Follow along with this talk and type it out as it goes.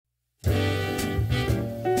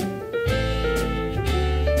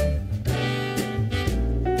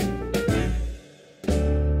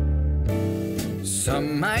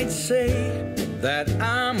Some might say that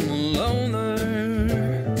I'm a loner,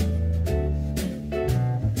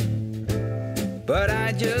 but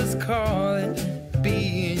I just call it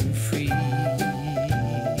being free.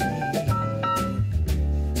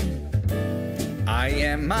 I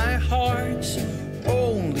am my heart's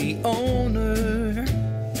only owner,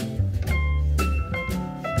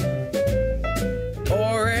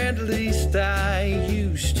 or at least I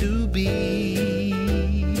used to be.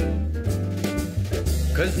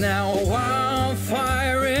 'Cause now a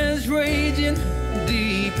wildfire is raging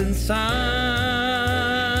deep inside,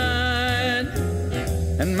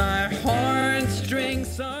 and my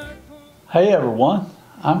heartstrings are... Hey everyone,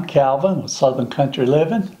 I'm Calvin with Southern Country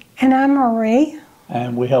Living. And I'm Marie.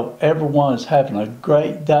 And we hope everyone is having a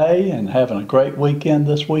great day and having a great weekend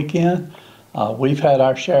this weekend. We've had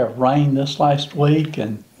our share of rain this last week,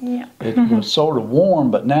 and it was sort of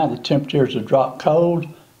warm, but now the temperatures have dropped cold,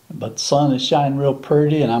 but the sun is shining real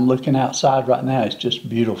pretty, and I'm looking outside right now. It's just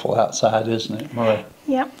beautiful outside, isn't it, Marie?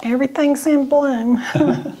 Yep, everything's in bloom.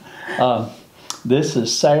 This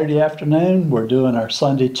is Saturday afternoon. We're doing our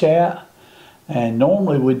Sunday chat, and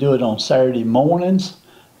normally we do it on Saturday mornings,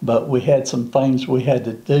 but we had some things we had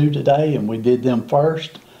to do today, and we did them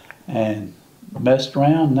first and messed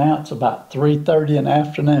around. Now it's about 3:30 in the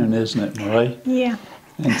afternoon, isn't it, Marie? Yeah.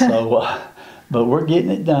 And so, but we're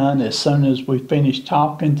getting it done. As soon as we finish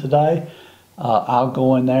talking today, I'll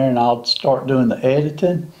go in there and I'll start doing the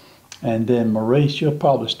editing, and then Marie, she'll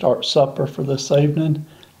probably start supper for this evening.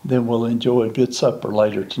 Then we'll enjoy a good supper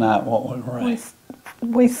later tonight, won't we, Marie?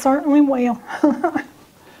 We certainly will.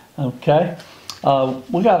 Okay.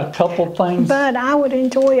 We got a couple things. But I would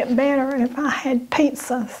enjoy it better if I had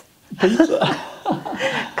pizzas. Pizza.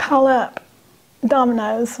 Call up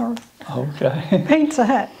Domino's or Okay. Pizza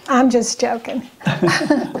Hut. I'm just joking.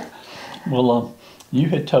 Well, you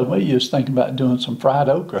had told me you was thinking about doing some fried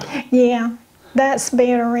okra. Yeah, that's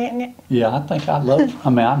better, isn't it? Yeah, I think I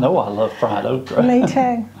know I love fried okra. Me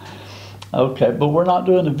too. Okay, but we're not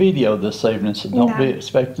doing a video this evening, so don't No. be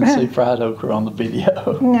expecting to see fried okra on the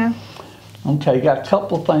video. No. Okay, got a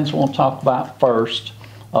couple of things I want to talk about first.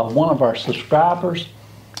 One of our subscribers,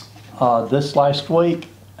 this last week,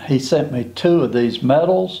 he sent me 2 of these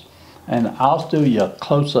medals, and I'll do you a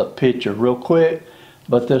close-up picture real quick.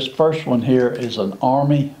 But this first one here is an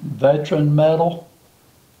Army Veteran Medal.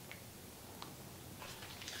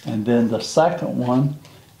 And then the second one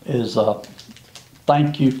is a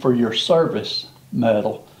Thank You for Your Service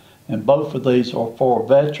Medal. And both of these are for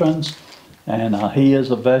veterans. And he is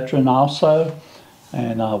a veteran also.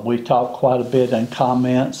 And we talk quite a bit in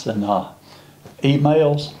comments and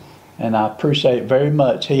emails. And I appreciate it very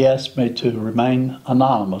much. He asked me to remain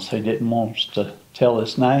anonymous. He didn't want us to tell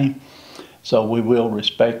his name. So we will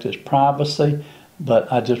respect his privacy.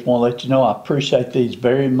 But I just want to let you know I appreciate these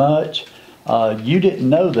very much. You didn't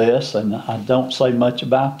know this, and I don't say much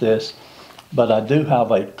about this, but I do have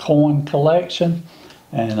a coin collection.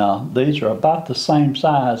 And these are about the same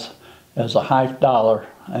size as a $50,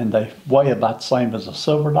 and they weigh about the same as a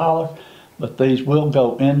silver dollar. But these will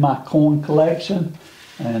go in my coin collection,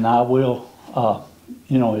 and I will,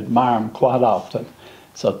 admire them quite often.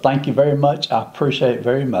 So thank you very much. I appreciate it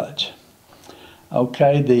very much.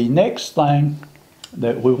 Okay, the next thing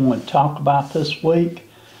that we want to talk about this week,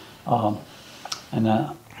 and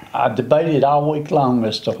I debated all week long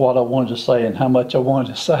as to what I wanted to say and how much I wanted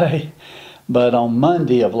to say. But on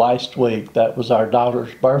Monday of last week, that was our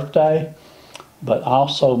daughter's birthday, but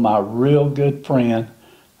also my real good friend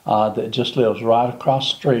that just lives right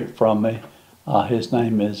across the street from me. His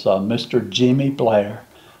name is Mr. Jimmy Blair.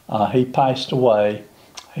 He passed away.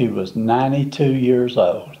 He was 92 years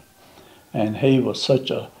old. And he was such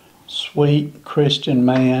a sweet Christian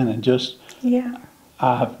man, and just,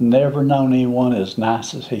 I've never known anyone as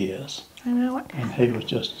nice as he is. I know it. And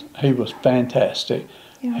he was fantastic.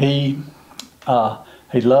 Yeah. He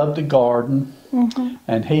loved the garden,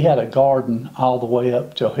 and he had a garden all the way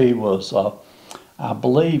up till he was, I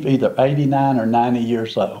believe, either 89 or 90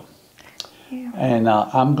 years old. Yeah. And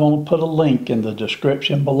I'm going to put a link in the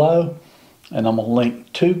description below, and I'm going to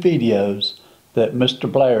link 2 videos that Mr.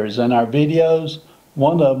 Blair is in our videos.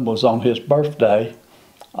 One of them was on his birthday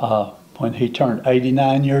when he turned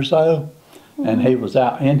 89 years old, and he was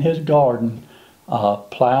out in his garden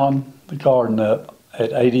plowing the garden up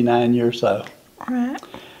at 89 years old. Right.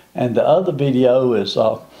 And the other video is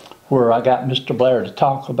where I got Mr. Blair to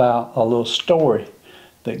talk about a little story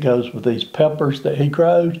that goes with these peppers that he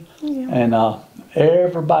growed. Yeah. And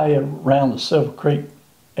everybody around the SilverCreek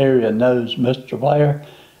area knows Mr. Blair,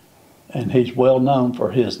 and he's well known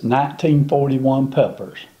for his 1941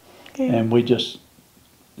 peppers. Yeah. And we just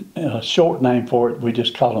a short name for it, we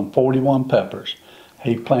just call them 41 peppers.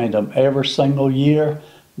 He planted them every single year.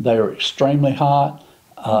 They were extremely hot.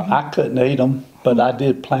 I couldn't eat them, but I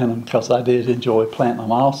did plant them because I did enjoy planting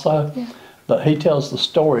them also. Yeah. But he tells the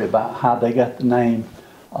story about how they got the name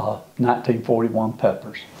 1941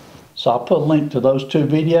 peppers. So I'll put a link to those 2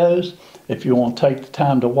 videos. If you want to take the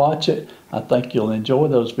time to watch it, I think you'll enjoy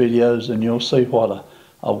those videos and you'll see what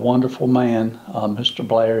a wonderful man Mr.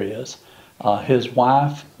 Blair is. His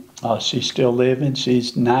wife, she's still living.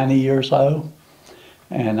 She's 90 years old.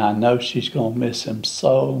 And I know she's going to miss him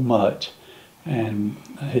so much. And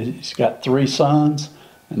he's got 3 sons,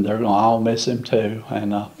 and they're going to all miss him too.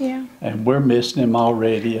 And and we're missing him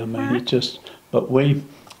already. I mean, Right. it just, but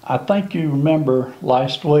I think you remember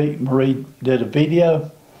last week Marie did a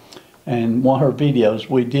video, and one of her videos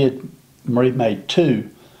Marie made 2.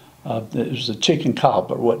 It was a chicken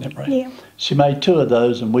cobbler, wasn't it, Marie? Yeah. She made 2 of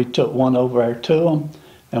those, and we took one over there to him.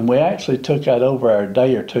 And we actually took that over there a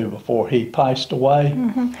day or 2 before he passed away.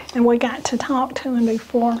 And we got to talk to him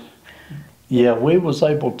before. Yeah, we was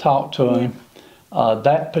able to talk to him.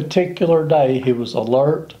 That particular day, he was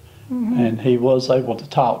alert, and he was able to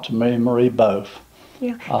talk to me and Marie both.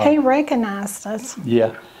 Yeah. He recognized us.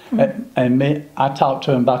 Yeah, and I talked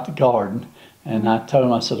to him about the garden, and I told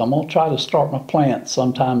him, I said, I'm going to try to start my plants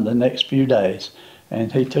sometime in the next few days. And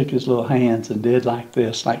he took his little hands and did like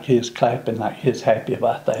this, like he was clapping, like he was happy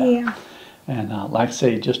about that. Yeah. And like I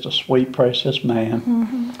say, just a sweet, precious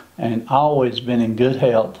man. And always been in good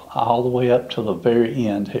health all the way up to the very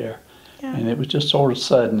end here. Yeah. And it was just sort of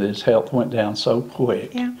sudden that his health went down so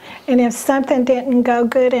quick. Yeah. And if something didn't go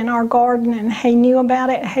good in our garden and he knew about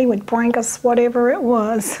it, he would bring us whatever it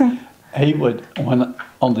was. He would,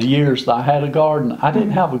 on the years that I had a garden, I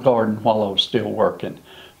didn't have a garden while I was still working.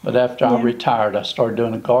 But after I retired, I started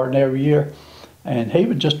doing a garden every year. And he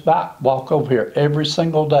would just about walk over here every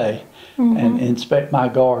single day and inspect my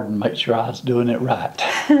garden, make sure I was doing it right.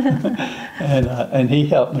 And he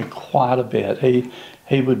helped me quite a bit.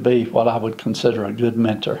 He would be what I would consider a good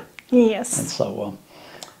mentor. Yes. And so,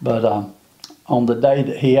 but on the day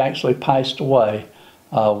that he actually passed away,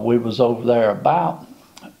 we was over there about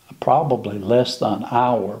probably less than an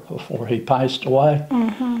hour before he passed away.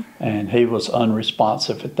 And he was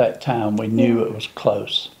unresponsive at that time. We knew it was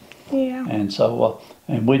close. Yeah. And so,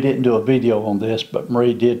 and we didn't do a video on this, but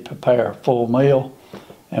Marie did prepare a full meal,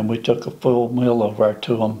 and we took a full meal over there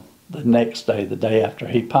to him the next day, the day after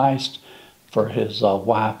he passed, for his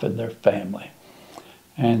wife and their family.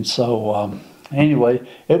 And so, anyway,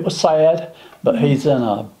 it was sad, but he's in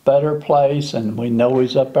a better place, and we know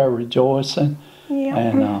he's up there rejoicing. Yeah.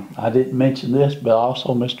 And I didn't mention this, but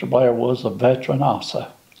also Mr. Blair was a veteran also.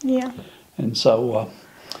 Yeah. And so,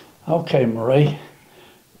 okay, Marie,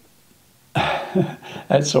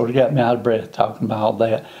 that sort of got me out of breath talking about all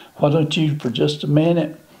that. Why don't you, for just a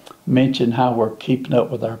minute, mention how we're keeping up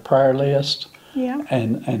with our prayer list Yeah.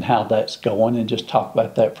 and how that's going, and just talk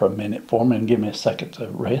about that for a minute for me and give me a second to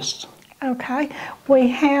rest. Okay. We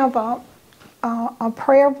have a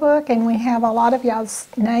prayer book, and we have a lot of y'all's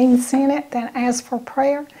names in it that ask for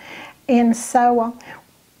prayer. And so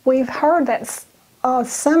we've heard that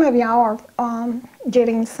some of y'all are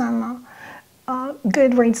getting some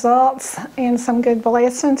good results and some good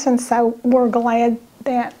blessings, and so we're glad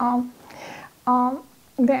that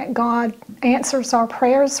that God answers our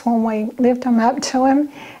prayers when we lift them up to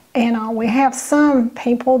Him. And we have some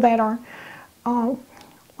people that are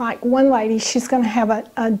like one lady, she's going to have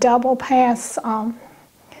a double pass. How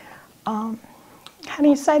do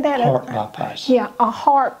you say that? Heart bypass. Yeah,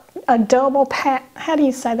 a double pass. How do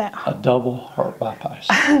you say that? A double heart bypass.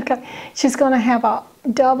 Okay, she's going to have a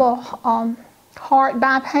double heart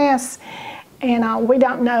bypass, and we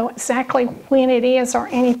don't know exactly when it is or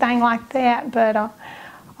anything like that, but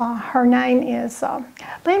her name is,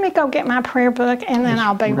 let me go get my prayer book and then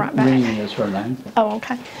I'll be right back. Rena is her name. Oh,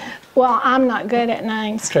 okay. Well, I'm not good at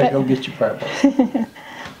names. Okay, but, go get your prayer book.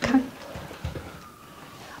 okay.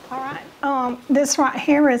 All right. This right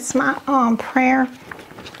here is my prayer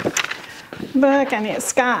book, and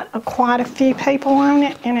it's got quite a few people on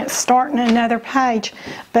it, and it's starting another page.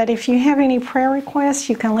 But if you have any prayer requests,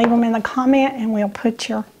 you can leave them in the comment, and we'll put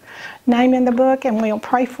your name in the book, and we'll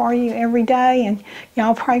pray for you every day, and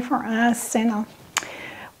y'all pray for us. And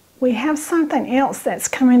we have something else that's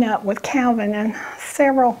coming up with Calvin in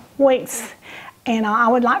several weeks, and I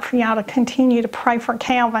would like for y'all to continue to pray for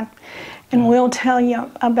Calvin, and we'll tell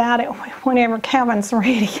you about it whenever Calvin's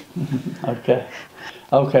ready. Okay.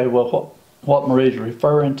 Okay, well, what Marie's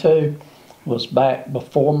referring to was back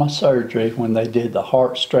before my surgery when they did the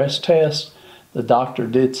heart stress test. The doctor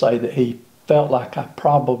did say that he felt like I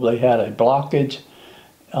probably had a blockage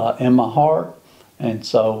in my heart. And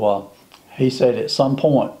so he said at some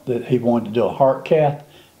point that he wanted to do a heart cath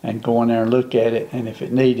and go in there and look at it, and if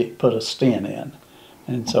it needed, put a stent in.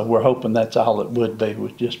 And so we're hoping that's all it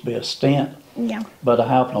would just be a stent. Yeah. But I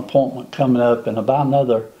have an appointment coming up in about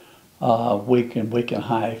another week and a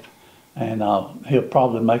half, and he'll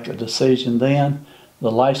probably make a decision then.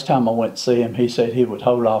 The last time I went to see him, he said he would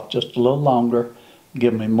hold off just a little longer,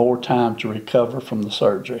 give me more time to recover from the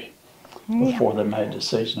surgery before they made a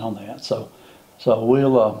decision on that. So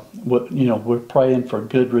we're praying for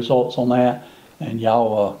good results on that, and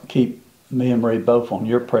y'all keep me and Marie both on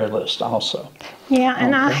your prayer list also. Yeah,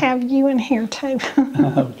 and I have you in here too.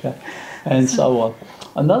 Okay. And so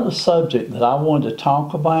another subject that I wanted to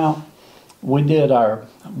talk about, we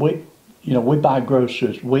buy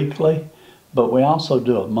groceries weekly, but we also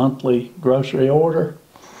do a monthly grocery order.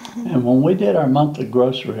 And when we did our monthly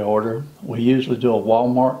grocery order, we usually do a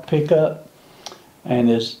Walmart pickup. And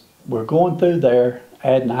as we're going through there,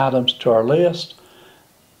 adding items to our list,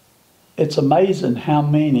 it's amazing how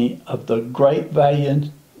many of the great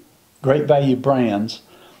value brands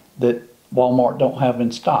that Walmart don't have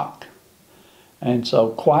in stock. And so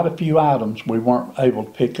quite a few items we weren't able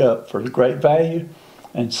to pick up for the great value,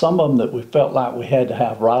 and some of them that we felt like we had to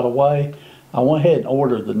have right away. I went ahead and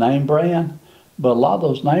ordered the name brand, but a lot of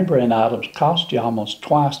those name brand items cost you almost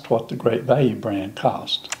twice what the great value brand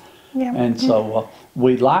cost. Yeah. And so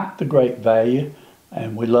we like the great value,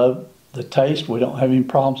 and we love the taste. We don't have any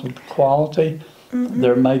problems with the quality.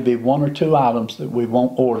 There may be one or two items that we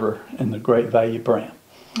won't order in the great value brand.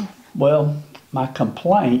 Well, my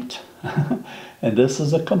complaint, and this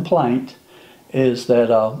is a complaint, is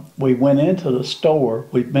that we went into the store.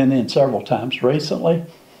 We've been in several times recently,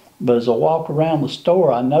 but as I walk around the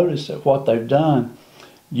store, I noticed that what they've done,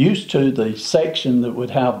 used to the section that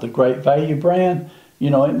would have the great value brand,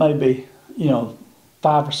 it may be,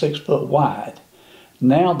 5 or 6 foot wide.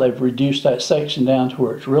 Now they've reduced that section down to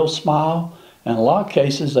where it's real small, and in a lot of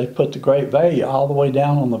cases they put the great value all the way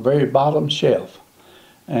down on the very bottom shelf.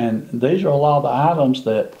 And these are a lot of the items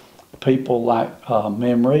that people like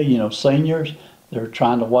me and Marie, seniors, they're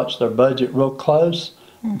trying to watch their budget real close.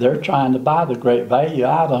 They're trying to buy the great value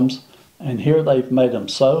items, and here they've made them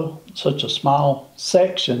such a small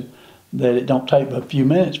section that it don't take but a few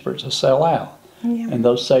minutes for it to sell out. Yeah. And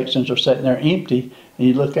those sections are sitting there empty, and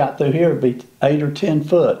you look out through here, it'd be 8 or 10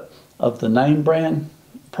 foot of the name brand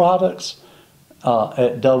products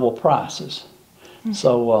at double prices.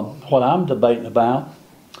 So what I'm debating about,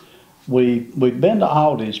 we've been to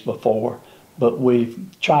Aldi's before, but we've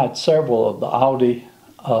tried several of the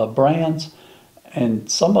Aldi brands, and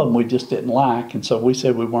some of them we just didn't like, and so we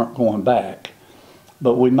said we weren't going back.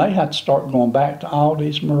 But we may have to start going back to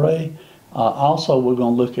Aldi's, Marie. Also, we're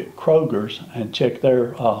going to look at Kroger's and check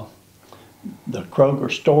their the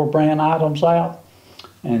Kroger store brand items out.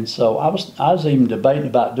 And so I was even debating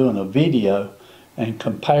about doing a video and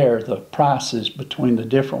compare the prices between the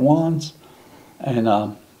different ones,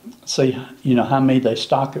 and see how many they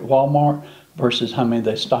stock at Walmart versus how many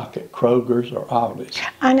they stock at Kroger's or Aldi's.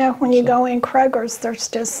 I know when you go in Kroger's, there's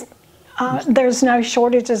just there's no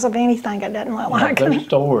shortages of anything, it doesn't look like. Their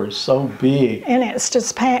store is so big. And it's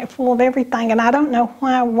just packed full of everything, and I don't know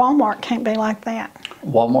why Walmart can't be like that.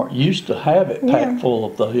 Walmart used to have it packed full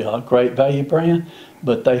of the great value brand,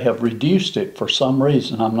 but they have reduced it for some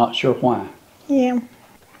reason. I'm not sure why. Yeah.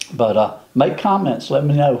 But make comments. Let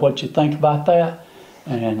me know what you think about that.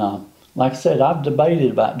 And like I said, I've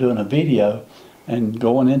debated about doing a video and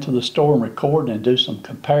going into the store and recording and do some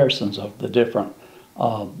comparisons of the different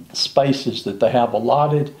spaces that they have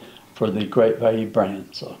allotted for the great value brand.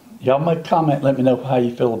 So y'all make a comment. Let me know how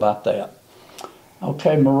you feel about that.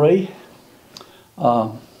 Okay, Marie.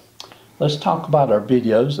 Let's talk about our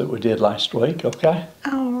videos that we did last week, okay?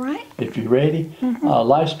 All right. If you're ready.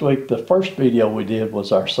 Last week, the first video we did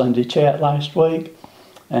was our Sunday chat last week.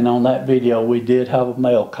 And on that video, we did have a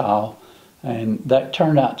mail call. And that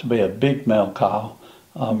turned out to be a big mail call.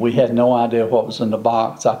 We had no idea what was in the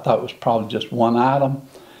box. I thought it was probably just one item.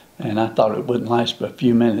 And I thought it wouldn't last but a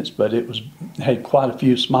few minutes, but it had quite a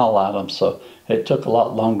few small items, so it took a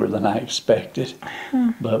lot longer than I expected.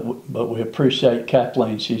 But we appreciate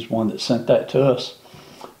Kathleen. She's one that sent that to us.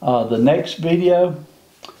 The next video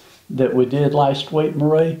that we did last week,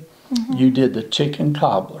 Marie, you did the chicken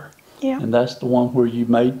cobbler. Yeah. And that's the one where you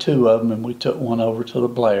made 2 of them, and we took one over to the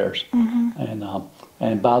Blairs.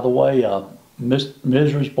 And by the way,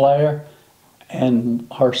 Mrs. Blair and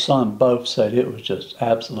her son both said it was just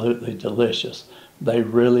absolutely delicious. They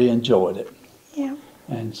really enjoyed it. Yeah.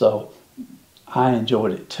 And so I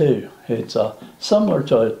enjoyed it too. It's similar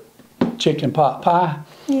to chicken pot pie,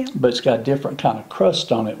 Yeah. but it's got a different kind of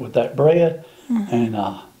crust on it with that bread, and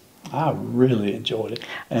I really enjoyed it.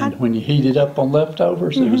 And when you heat it up on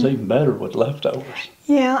leftovers, it was even better with leftovers.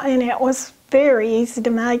 Yeah, and it was very easy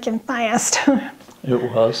to make and fast.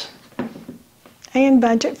 It was. And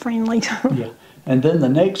budget friendly. Yeah. And then the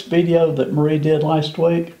next video that Marie did last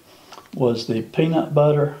week was the peanut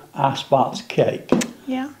butter icebox cake.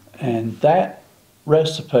 Yeah. And that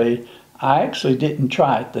recipe, I actually didn't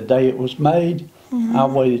try it the day it was made. I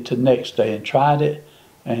waited till the next day and tried it,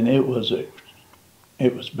 and it was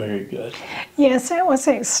very good. Yes, it was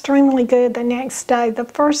extremely good the next day. The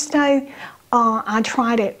first day, I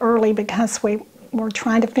tried it early because we were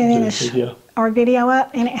trying to finish our video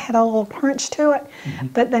up, and it had a little crunch to it.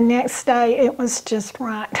 But the next day, it was just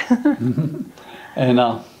right.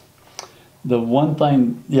 And the one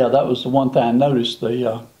thing, that was the one thing I noticed.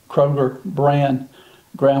 The Kroger brand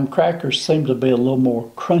graham crackers seem to be a little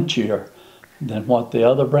more crunchier than what the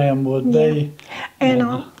other brand would be.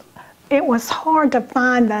 And it was hard to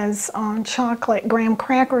find those chocolate graham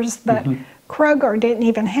crackers, but Kroger didn't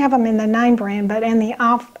even have them in the name brand, but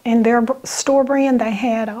in their store brand, they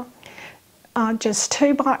had just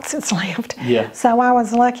 2 boxes left. Yeah. So I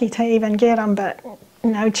was lucky to even get them, but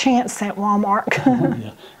no chance at Walmart.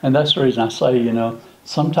 Yeah, and that's the reason I say,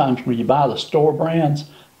 sometimes when you buy the store brands,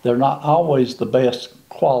 they're not always the best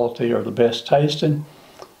quality or the best tasting,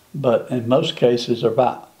 but in most cases they're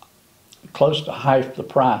about close to half the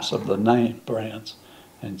price of the name brands.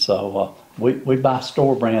 And so we buy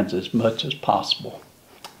store brands as much as possible.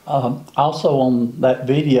 Also on that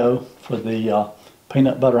video for the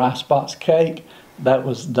peanut butter icebox cake, that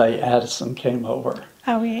was the day Addison came over.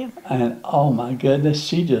 Oh, yeah. And oh my goodness,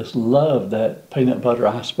 she just loved that peanut butter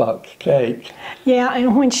icebox cake. Yeah,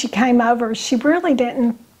 and when she came over, she really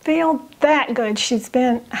didn't feel that good. She's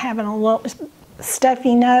been having a little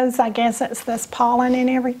stuffy nose. I guess it's this pollen and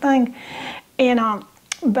everything. And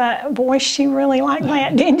but boy, she really liked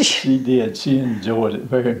that, didn't she? She did. She enjoyed it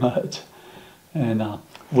very much. And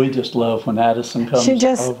we just love when Addison comes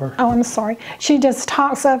over. Oh, I'm sorry. She just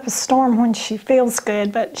talks up a storm when she feels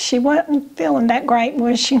good, but she wasn't feeling that great,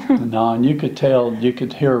 was she? No, and you could tell, you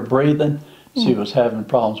could hear her breathing. She was having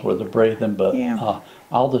problems with her breathing, but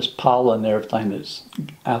all this pollen and everything that's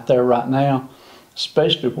out there right now,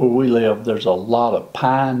 especially where we live, there's a lot of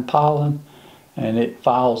pine pollen, and it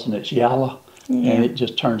falls and it's yellow, and it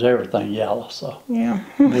just turns everything yellow. So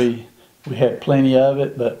we had plenty of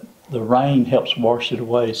it, but the rain helps wash it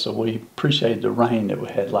away, so we appreciate the rain that we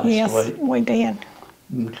had last week. Yes, we did.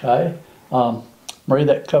 Okay. Marie,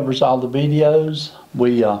 that covers all the videos.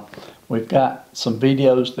 We've got some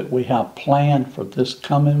videos that we have planned for this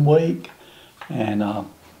coming week, and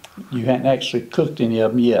you hadn't actually cooked any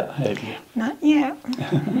of them yet, have you? Not yet.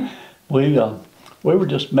 We were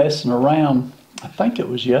just messing around, I think it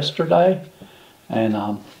was yesterday,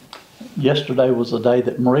 and yesterday was the day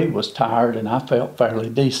that Marie was tired and I felt fairly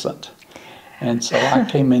decent. And so I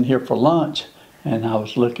came in here for lunch and I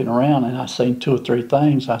was looking around and I seen 2 or 3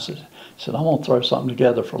 things. I said, I'm going to throw something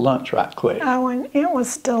together for lunch right quick. Oh, and it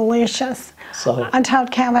was delicious. So I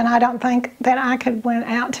told Calvin I don't think that I could went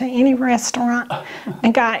out to any restaurant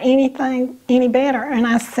and got anything any better. And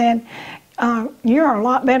I said, you're a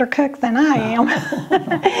lot better cook than I am.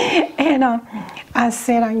 And I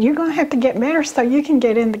said, you're going to have to get better so you can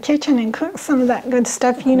get in the kitchen and cook some of that good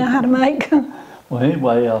stuff you know how to make. Well,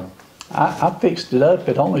 anyway, I fixed it up.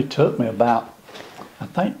 It only took me about, I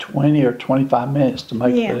think, 20 or 25 minutes to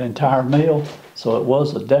make the entire meal. So it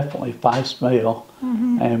was a definitely fast meal.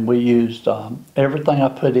 And we used, everything I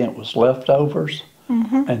put in was leftovers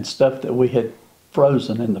and stuff that we had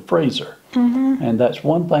frozen in the freezer. And that's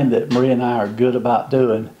one thing that Marie and I are good about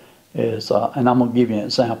doing is, and I'm going to give you an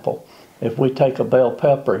example. If we take a bell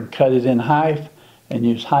pepper and cut it in half and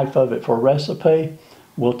use half of it for a recipe,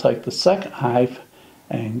 we'll take the second half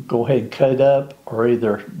and go ahead and cut it up, or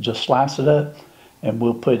either just slice it up, and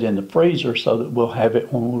we'll put it in the freezer so that we'll have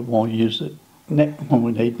it when we want to use it when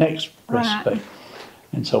we need next recipe.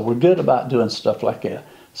 And so we're good about doing stuff like that.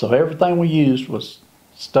 So everything we used was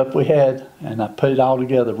stuff we had, and I put it all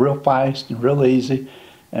together real fast and real easy.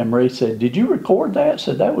 And Marie said, "Did you record that?" I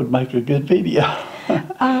said, "That would make a good video."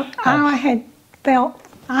 I had felt,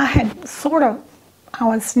 I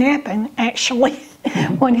was napping actually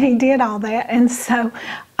when he did all that. And so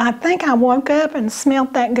I think I woke up and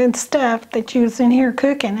smelled that good stuff that you was in here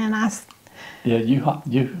cooking. And Yeah,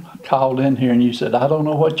 you called in here and you said, "I don't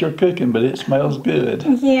know what you're cooking, but it smells good."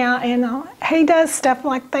 Yeah, and he does stuff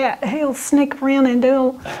like that. He'll sneak around and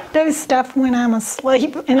do stuff when I'm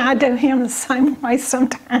asleep, and I do him the same way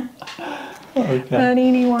sometimes. Okay. But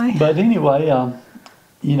anyway.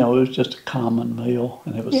 you know, it was just a common meal,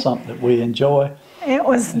 and it was something that we enjoy. It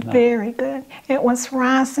was very good. It was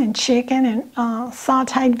rice and chicken and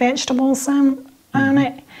sauteed vegetables on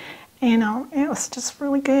it, and it was just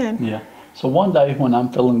really good. Yeah. So one day when I'm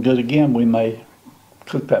feeling good again, we may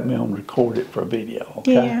cook that meal and record it for a video,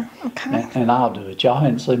 okay? Yeah, okay. And I'll do it. Y'all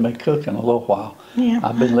hadn't seen me cook in a little while. Yeah.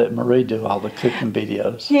 I've been letting Marie do all the cooking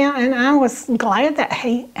videos. Yeah, and I was glad that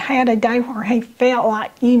he had a day where he felt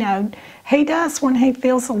like, you know, he does when he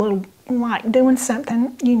feels a little like doing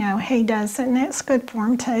something, you know, he does, and that's good for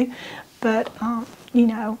him too. But, you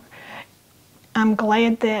know, I'm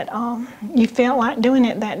glad that you felt like doing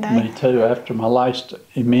it that day. Me too. After my last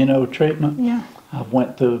immuno treatment, Yeah. I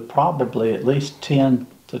went through probably at least 10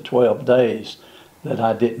 to 12 days that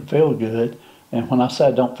I didn't feel good. And when I say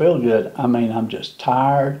I don't feel good, I mean I'm just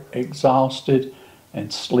tired, exhausted,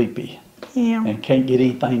 and sleepy. Yeah. And can't get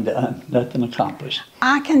anything done, nothing accomplished.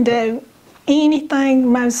 I can do anything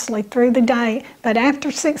mostly through the day, but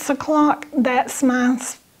after 6 o'clock, that's my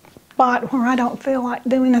spot where I don't feel like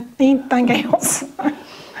doing anything else.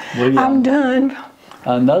 I'm done.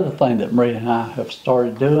 Another thing that Marie and I have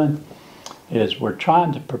started doing is we're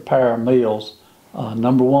trying to prepare our meals.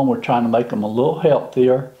 Number one, we're trying to make them a little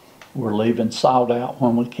healthier. We're leaving salt out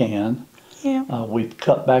when we can. Yeah. We've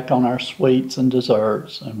cut back on our sweets and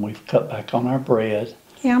desserts, and we've cut back on our bread.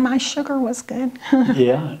 Yeah, my sugar was good.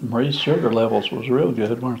 Yeah, Marie's sugar levels was real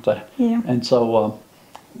good, weren't they? Yeah. And so,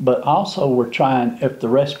 but also we're trying, if the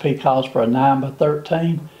recipe calls for a 9 by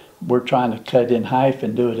 13, we're trying to cut in half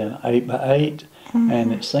and do it in 8 by 8,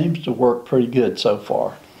 and it seems to work pretty good so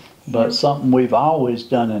far. But something we've always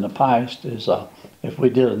done in the past is if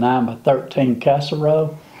we did a 9 by 13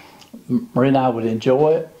 casserole, Marie and I would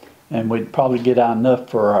enjoy it, and we'd probably get out enough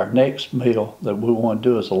for our next meal that we want to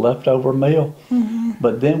do as a leftover meal.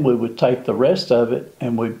 But then we would take the rest of it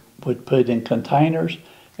and we would put it in containers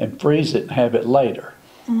and freeze it and have it later.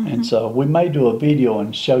 And so we may do a video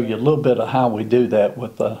and show you a little bit of how we do that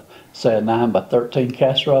with, say, a 9 by 13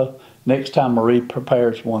 casserole. Next time Marie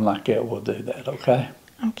prepares one like that, we'll do that, okay?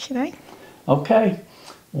 Okay. Okay.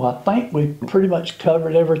 Well, I think we've pretty much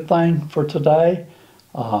covered everything for today.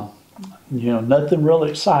 You know, nothing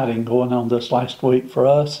really exciting going on this last week for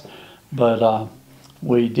us, but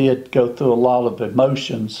we did go through a lot of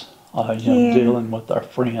emotions, you know, dealing with our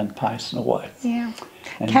friend passing away. Yeah.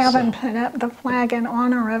 And Calvin put up the flag in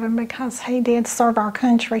honor of him because he did serve our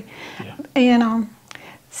country. Yeah. And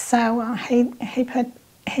so he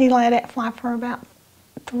let it fly for about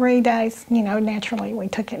 3 days. You know, naturally we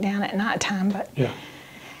took it down at nighttime, but Yeah.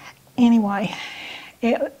 anyway,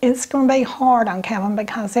 it's going to be hard on Calvin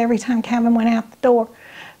because every time Calvin went out the door,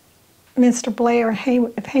 Mr. Blair,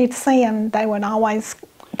 if he'd see him, they would always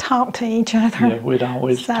talk to each other. Yeah, we'd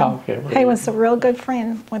always talk every He was a real good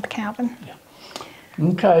friend with Calvin. Yeah.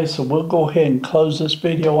 Okay, so we'll go ahead and close this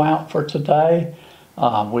video out for today.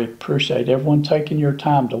 We appreciate everyone taking your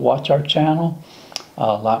time to watch our channel.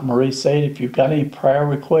 Like Marie said, if you've got any prayer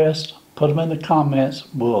requests, put them in the comments.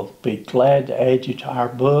 We'll be glad to add you to our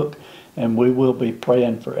book, and we will be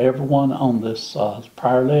praying for everyone on this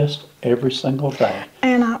prayer list every single day.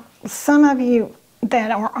 And some of you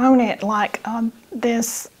that are on it, like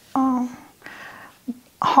this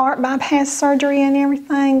heart bypass surgery and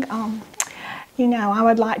everything, you know, I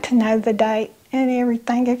would like to know the date and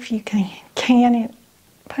everything if you can and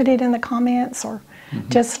put it in the comments or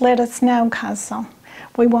just let us know, because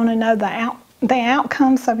we want to know the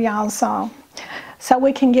outcomes of y'all's so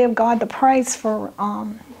we can give God the praise for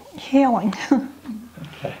healing.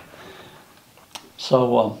 Okay.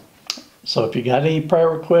 So if you got any prayer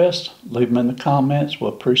requests, leave them in the comments.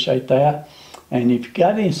 We'll appreciate that. And if you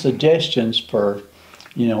got any suggestions for,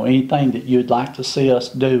 you know, anything that you'd like to see us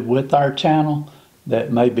do with our channel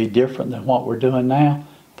that may be different than what we're doing now,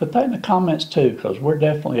 put that in the comments too, because we're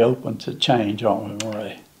definitely open to change, aren't we,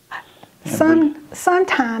 Marie?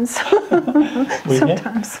 Sometimes.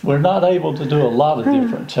 We're not able to do a lot of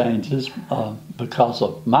different changes because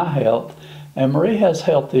of my health. And Marie has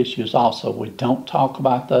health issues also. We don't talk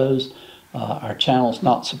about those. Our channel's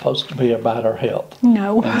not supposed to be about our health.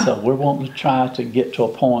 No. And so we're wanting to try to get to a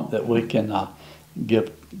point that we can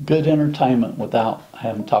give good entertainment without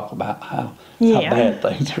having to talk about how bad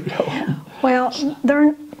things are going. Well,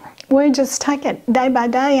 we just take it day by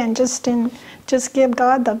day and just give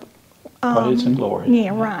God the praise and glory.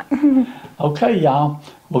 Yeah, right. Okay, y'all.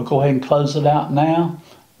 We'll go ahead and close it out now.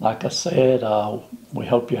 Like I said, we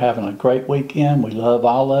hope you're having a great weekend. We love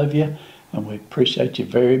all of you, and we appreciate you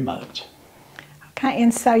very much. Okay,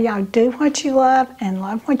 and so y'all do what you love and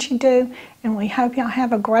love what you do, and we hope y'all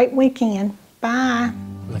have a great weekend. Bye.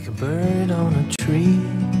 Like a bird on a tree,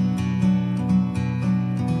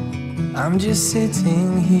 I'm just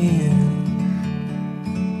sitting here.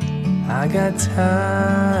 I got time,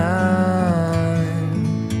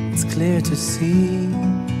 it's clear to see.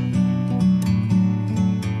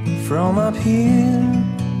 From up here